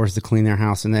 6 hours to clean their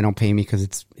house and they don't pay me because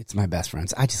it's my best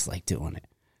friends. I just like doing it.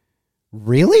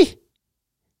 Really?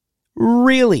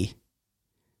 Really?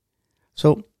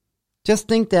 So just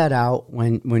think that out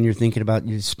when you're thinking about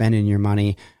you spending your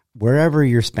money, wherever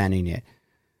you're spending it,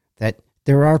 that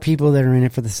there are people that are in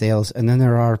it for the sales, and then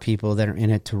there are people that are in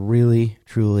it to really,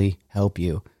 truly help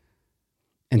you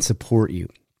and support you.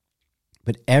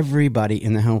 But everybody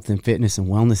in the health and fitness and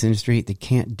wellness industry, they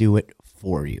can't do it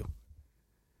for you.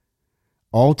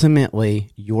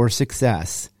 Ultimately, your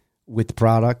success with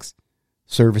products,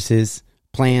 services,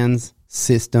 plans,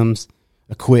 systems,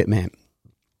 equipment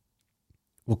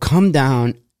will come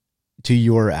down to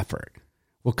your effort,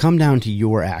 will come down to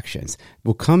your actions,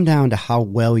 will come down to how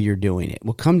well you're doing it,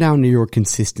 will come down to your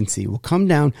consistency, will come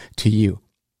down to you.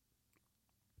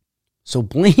 So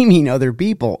blaming other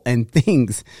people and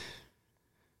things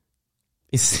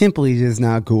is simply just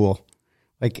not cool.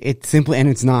 Like, it's simply, and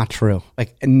it's not true.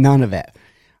 Like, none of it.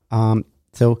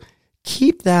 So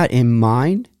keep that in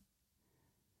mind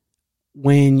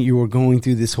when you are going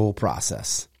through this whole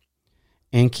process.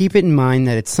 And keep it in mind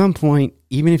that at some point,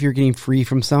 even if you're getting free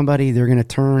from somebody, they're going to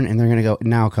turn and they're going to go,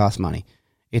 now it costs money.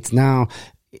 It's now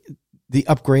the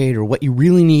upgrade, or what you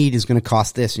really need is going to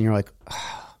cost this. And you're like,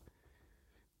 oh,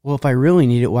 well, if I really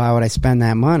need it, why would I spend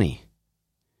that money?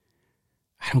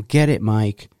 I don't get it,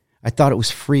 Mike. I thought it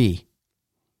was free.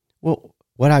 Well,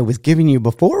 what I was giving you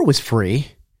before was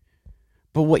free,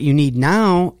 but what you need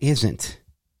now isn't.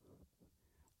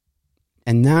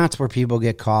 And that's where people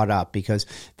get caught up, because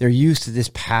they're used to this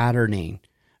patterning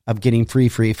of getting free,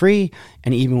 free, free.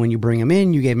 And even when you bring them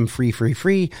in, you gave them free, free,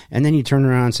 free. And then you turn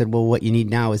around and said, well, what you need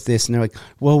now is this. And they're like,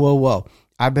 whoa, whoa, whoa.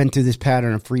 I've been through this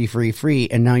pattern of free, free, free.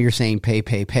 And now you're saying pay,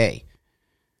 pay, pay.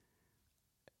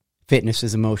 Fitness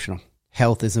is emotional.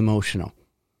 Health is emotional.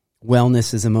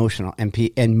 Wellness is emotional.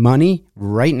 And money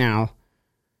right now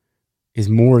is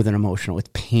more than emotional. It's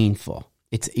painful.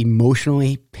 It's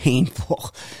emotionally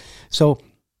painful. So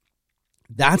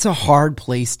that's a hard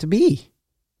place to be.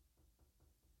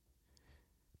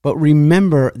 But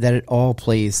remember that it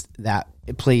plays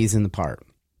in the part.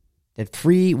 That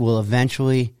free will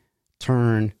eventually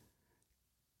turn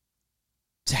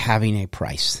to having a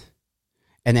price.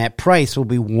 And that price will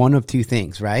be one of two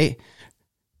things, right?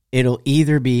 It'll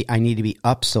either be, I need to be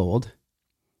upsold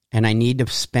and I need to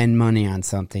spend money on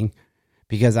something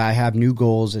because I have new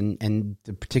goals, and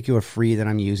the particular free that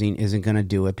I'm using isn't going to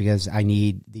do it because I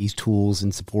need these tools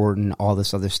and support and all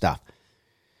this other stuff.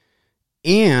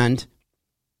 And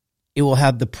it will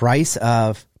have the price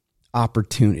of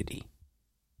opportunity.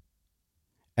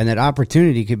 And that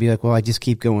opportunity could be like, well, I just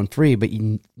keep going free, but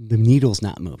the needle's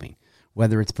not moving.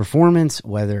 Whether it's performance,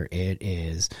 whether it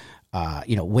is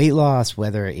weight loss,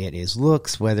 whether it is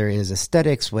looks, whether it is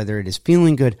aesthetics, whether it is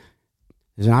feeling good,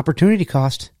 there's an opportunity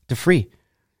cost to free,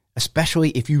 especially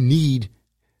if you need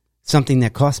something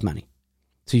that costs money.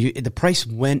 So the price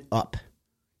went up.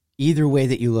 Either way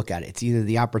that you look at it, it's either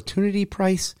the opportunity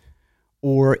price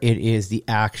or it is the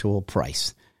actual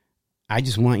price. I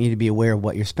just want you to be aware of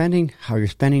what you're spending, how you're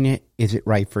spending it. Is it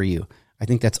right for you? I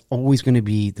think that's always going to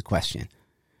be the question.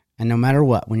 And no matter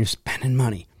what, when you're spending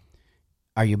money,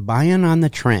 are you buying on the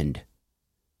trend?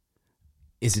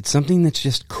 Is it something that's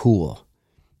just cool?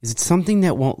 Is it something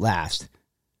that won't last?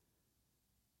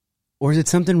 Or is it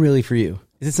something really for you?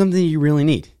 Is it something you really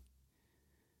need?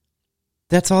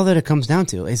 That's all that it comes down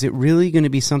to. Is it really going to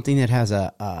be something that has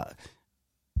a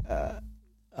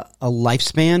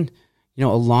lifespan, a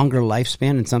longer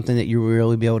lifespan, and something that you will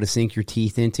really be able to sink your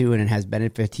teeth into and it has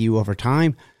benefit to you over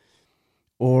time?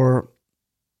 Or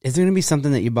is there going to be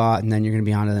something that you bought and then you're going to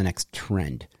be on to the next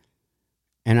trend?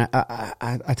 And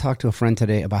I talked to a friend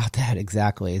today about that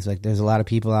exactly. It's like there's a lot of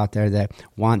people out there that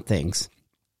want things.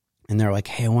 And they're like,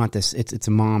 hey, I want this. It's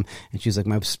a mom. And she's like,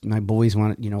 my boys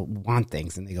want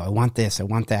things. And they go, I want this, I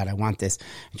want that, I want this.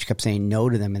 And she kept saying no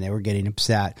to them, and they were getting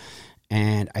upset.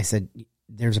 And I said,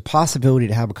 there's a possibility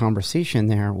to have a conversation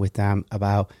there with them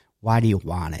about, why do you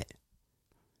want it?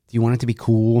 Do you want it to be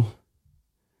cool?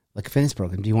 Like a fitness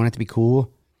program, do you want it to be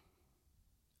cool?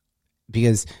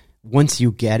 Because once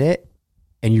you get it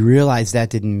and you realize that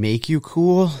didn't make you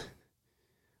cool,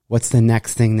 what's the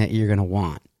next thing that you're going to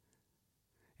want?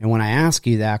 And when I ask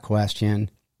you that question,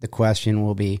 the question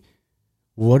will be,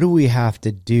 what do we have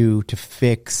to do to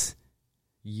fix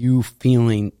you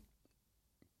feeling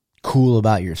cool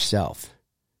about yourself?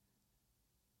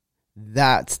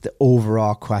 That's the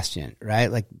overall question,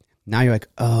 right? Like, now you're like,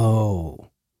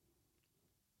 oh,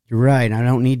 you're right. I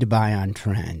don't need to buy on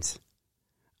trends.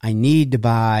 I need to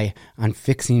buy on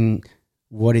fixing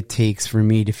what it takes for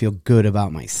me to feel good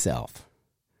about myself.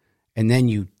 And then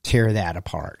you tear that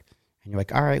apart. And you're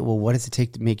like, all right, well, what does it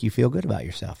take to make you feel good about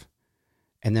yourself?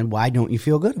 And then why don't you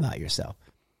feel good about yourself?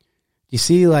 You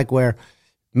see, like, where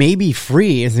maybe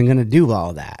free isn't going to do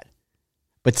all that,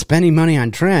 but spending money on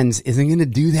trends isn't going to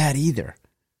do that either.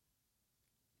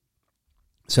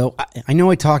 So I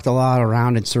know I talked a lot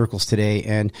around in circles today,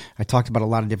 and I talked about a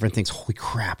lot of different things. Holy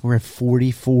crap, we're at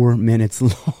 44 minutes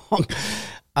long.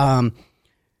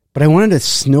 But I wanted to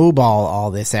snowball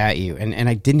all this at you, and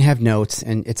I didn't have notes,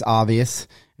 and it's obvious.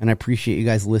 And I appreciate you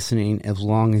guys listening as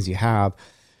long as you have.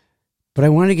 But I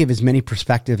wanted to give as many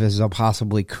perspectives as I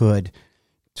possibly could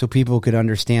so people could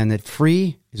understand that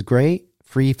free is great.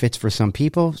 Free fits for some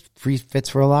people, free fits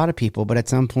for a lot of people, but at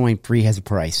some point, free has a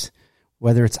price,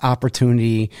 whether it's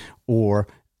opportunity or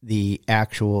the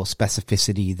actual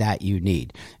specificity that you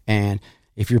need. And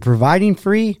if you're providing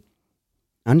free,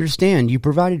 understand you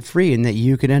provided free and that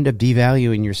you could end up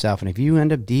devaluing yourself. And if you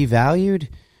end up devalued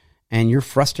and you're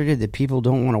frustrated that people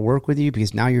don't want to work with you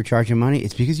because now you're charging money,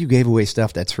 it's because you gave away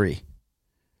stuff that's free.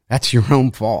 That's your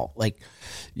own fault. Like,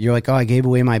 you're like, oh, I gave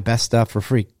away my best stuff for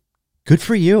free. Good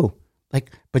for you. Like,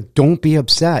 but don't be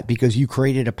upset because you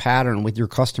created a pattern with your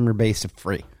customer base of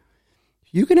free.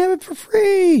 You can have it for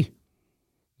free.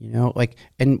 You know, like,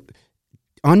 and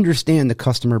understand the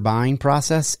customer buying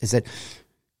process is that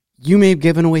you may have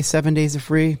given away 7 days of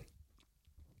free.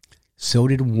 So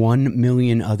did 1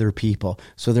 million other people.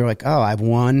 So they're like, oh, I've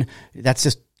won. That's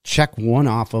just check one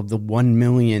off of the 1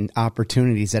 million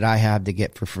opportunities that I have to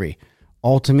get for free.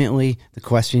 Ultimately, the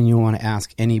question you want to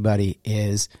ask anybody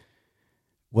is,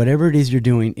 whatever it is you're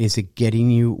doing, is it getting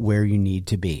you where you need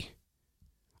to be?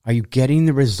 Are you getting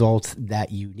the results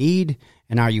that you need?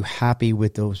 And are you happy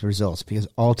with those results? Because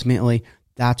ultimately,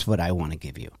 that's what I want to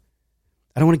give you.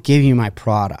 I don't want to give you my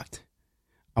product.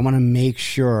 I want to make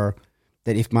sure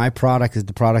that if my product is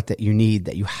the product that you need,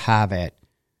 that you have it.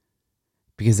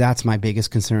 Because that's my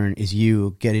biggest concern, is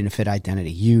you getting a fit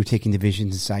identity, you taking the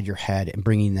visions inside your head and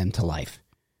bringing them to life.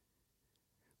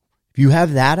 If you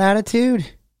have that attitude,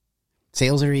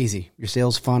 sales are easy. Your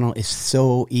sales funnel is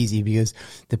so easy because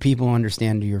the people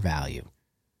understand your value.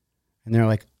 And they're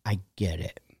like, I get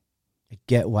it. I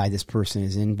get why this person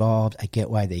is involved. I get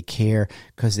why they care,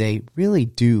 because they really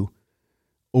do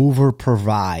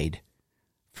over-provide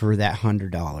for that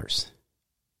 $100.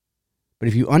 But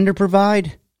if you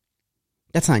under-provide,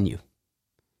 that's on you.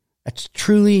 That's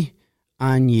truly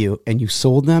on you. And you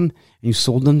sold them, and you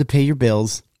sold them to pay your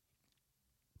bills.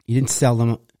 You didn't sell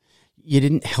them. You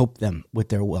didn't help them with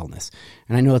their wellness.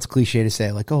 And I know it's cliche to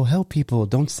say, like, oh, help people,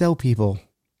 don't sell people,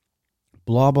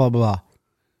 blah, blah, blah.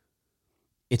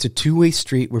 It's a two-way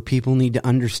street where people need to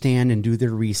understand and do their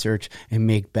research and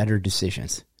make better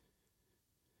decisions,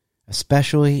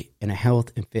 especially in a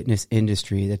health and fitness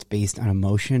industry that's based on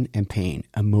emotion and pain,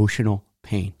 emotional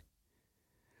pain.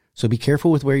 So be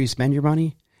careful with where you spend your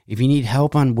money. If you need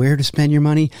help on where to spend your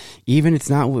money, even if it's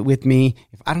not with me,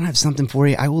 if I don't have something for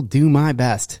you, I will do my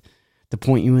best to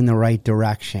point you in the right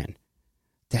direction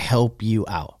to help you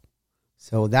out.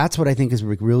 So that's what I think is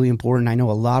really important. I know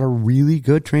a lot of really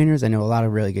good trainers. I know a lot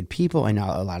of really good people. I know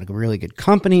a lot of really good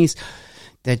companies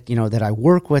that, you know, that I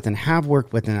work with and have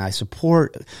worked with, and I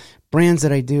support brands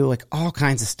that I do, like all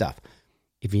kinds of stuff.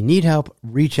 If you need help,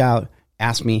 reach out,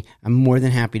 ask me. I'm more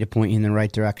than happy to point you in the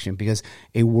right direction, because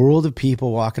a world of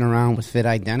people walking around with fit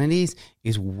identities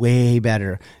is way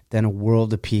better than a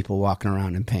world of people walking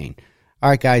around in pain. All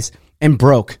right, guys, and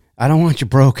broke. I don't want you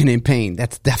broken in pain.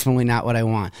 That's definitely not what I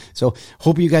want. So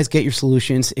hope you guys get your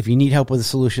solutions. If you need help with a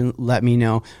solution, let me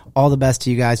know. All the best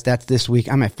to you guys. That's this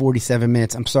week. I'm at 47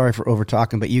 minutes. I'm sorry for over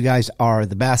talking, but you guys are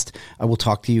the best. I will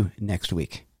talk to you next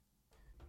week.